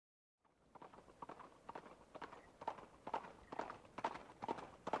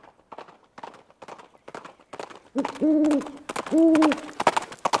Well,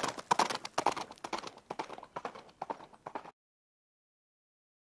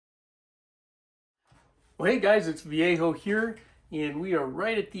 hey guys, it's Viejo here, and we are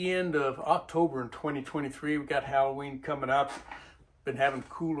right at the end of October in 2023. We got Halloween coming up. Been having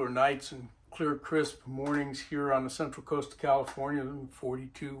cooler nights and clear, crisp mornings here on the central coast of California.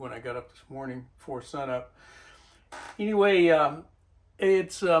 42 when I got up this morning before sunup. Anyway,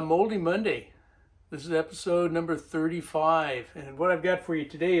 it's Moldy Monday. This is episode number 35, and what I've got for you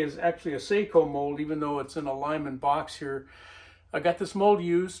today is actually a Saeco mold, even though it's in a Lyman box here. I got this mold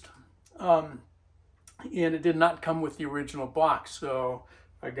used. And it did not come with the original box, so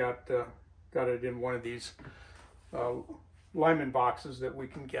I got it in one of these Lyman boxes that we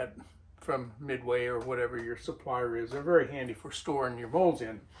can get from Midway or whatever your supplier is. They're very handy for storing your molds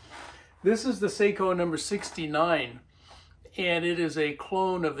in. This is the Saeco number 69, and it is a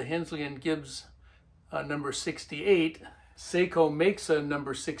clone of the Hensley & Gibbs number 68. Saeco makes a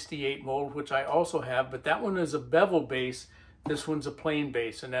number 68 mold, which I also have, but that one is a bevel base. This one's a plain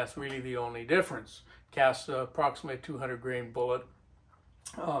base, and that's really the only difference. Casts approximately a 200 grain bullet,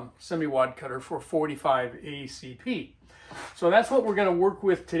 semi-wad cutter for 45 ACP. So that's what we're going to work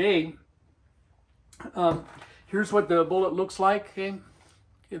with today. Here's what the bullet looks like. Okay,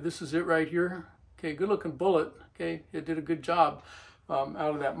 this is it right here. Okay, good looking bullet. Okay, it did a good job out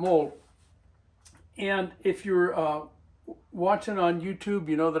of that mold. And if you're watching on YouTube,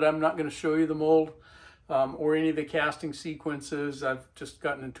 you know that I'm not going to show you the mold. Or any of the casting sequences. I've just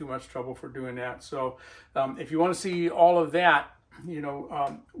gotten in too much trouble for doing that. So if you want to see all of that, you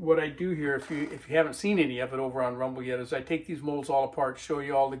know, what I do here, if you haven't seen any of it over on Rumble yet, is I take these molds all apart, show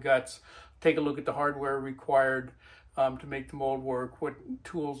you all the guts, take a look at the hardware required to make the mold work, what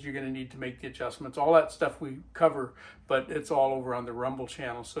tools you're going to need to make the adjustments, all that stuff we cover, but it's all over on the Rumble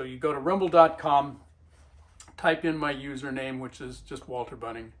channel. So you go to rumble.com, type in my username, which is just Walter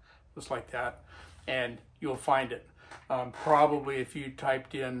Bunning, just like that, and you'll find it. Probably if you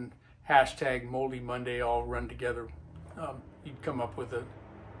typed in hashtag Moldy Monday all run together, you'd come up with it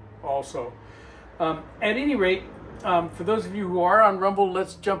also. At any rate, for those of you who are on Rumble,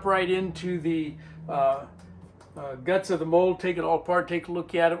 let's jump right into the guts of the mold, take it all apart, take a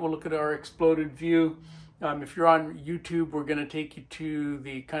look at it. We'll look at our exploded view. If you're on YouTube, we're going to take you to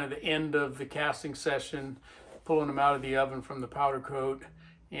the kind of the end of the casting session, pulling them out of the oven from the powder coat,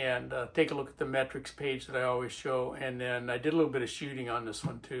 and take a look at the metrics page that I always show. And then I did a little bit of shooting on this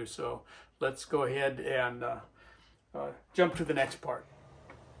one too. So let's go ahead and jump to the next part.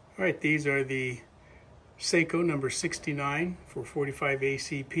 All right, these are the Saeco number 69 for 45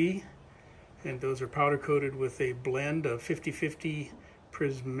 ACP. And those are powder coated with a blend of 50-50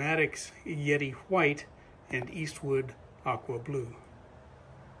 Prismatics Yeti White and Eastwood Aqua Blue.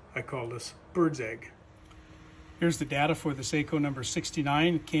 I call this bird's egg. Here's the data for the Saeco number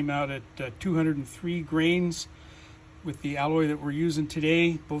 69. It came out at 203 grains with the alloy that we're using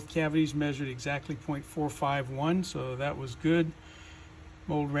today. Both cavities measured exactly 0.451, so that was good.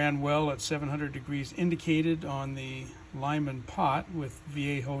 Mold ran well at 700 degrees indicated on the Lyman pot with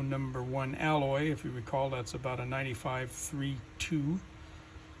Viejo number 1 alloy. If you recall, that's about a 95.32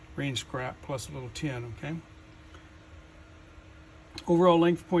 range scrap plus a little tin, okay? Overall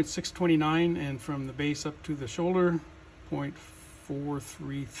length 0.629, and from the base up to the shoulder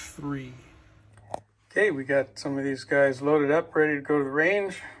 0.433. Okay, we got some of these guys loaded up, ready to go to the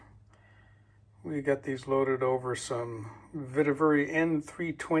range. We got these loaded over some Vitavari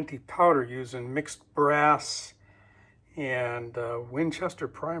N320 powder using mixed brass and Winchester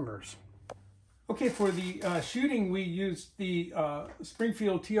primers. Okay, for the shooting, we used the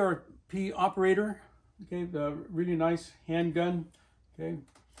Springfield TRP operator. Okay, the really nice handgun. Okay,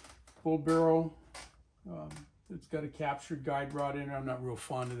 full barrel. It's got a captured guide rod in it. I'm not real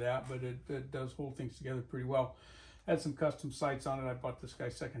fond of that, but it does hold things together pretty well. Had some custom sights on it. I bought this guy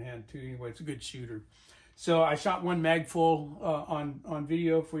secondhand too. Anyway, it's a good shooter. So I shot one mag full on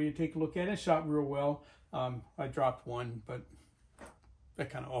video for you to take a look at it. Shot real well. I dropped one, but I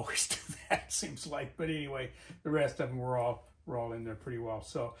kind of always do that, it seems like. But anyway, the rest of them were all in there pretty well.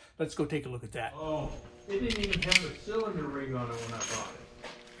 So let's go take a look at that. Oh, it didn't even have a cylinder ring on it when I bought it.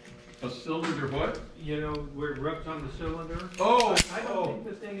 A cylinder what? You know, where it rubs on the cylinder? Oh! I don't think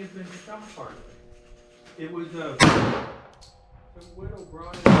the thing has been shot part of it. It was some widow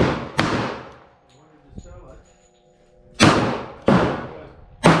brought it and wanted to sell it.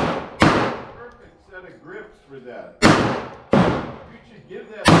 Perfect set of grips for that. You should give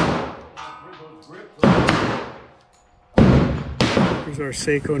that those grips. Here's our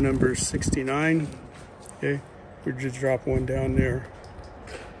Saeco number 69. Okay, we just drop one down there.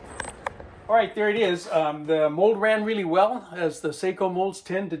 All right, there it is. The mold ran really well, as the Saeco molds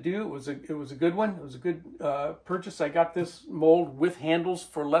tend to do. It was a good one. It was a good purchase. I got this mold with handles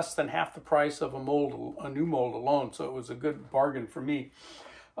for less than half the price of a new mold alone. So it was a good bargain for me.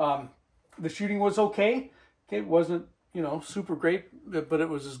 The shooting was okay. It wasn't, super great, but it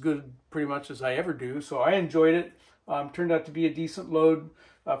was as good pretty much as I ever do. So I enjoyed it. Turned out to be a decent load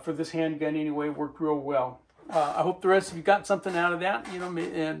for this handgun anyway. Worked real well. I hope the rest of you got something out of that,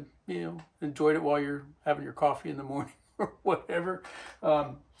 and enjoyed it while you're having your coffee in the morning or whatever.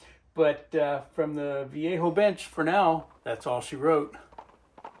 But from the Viejo bench for now, that's all she wrote.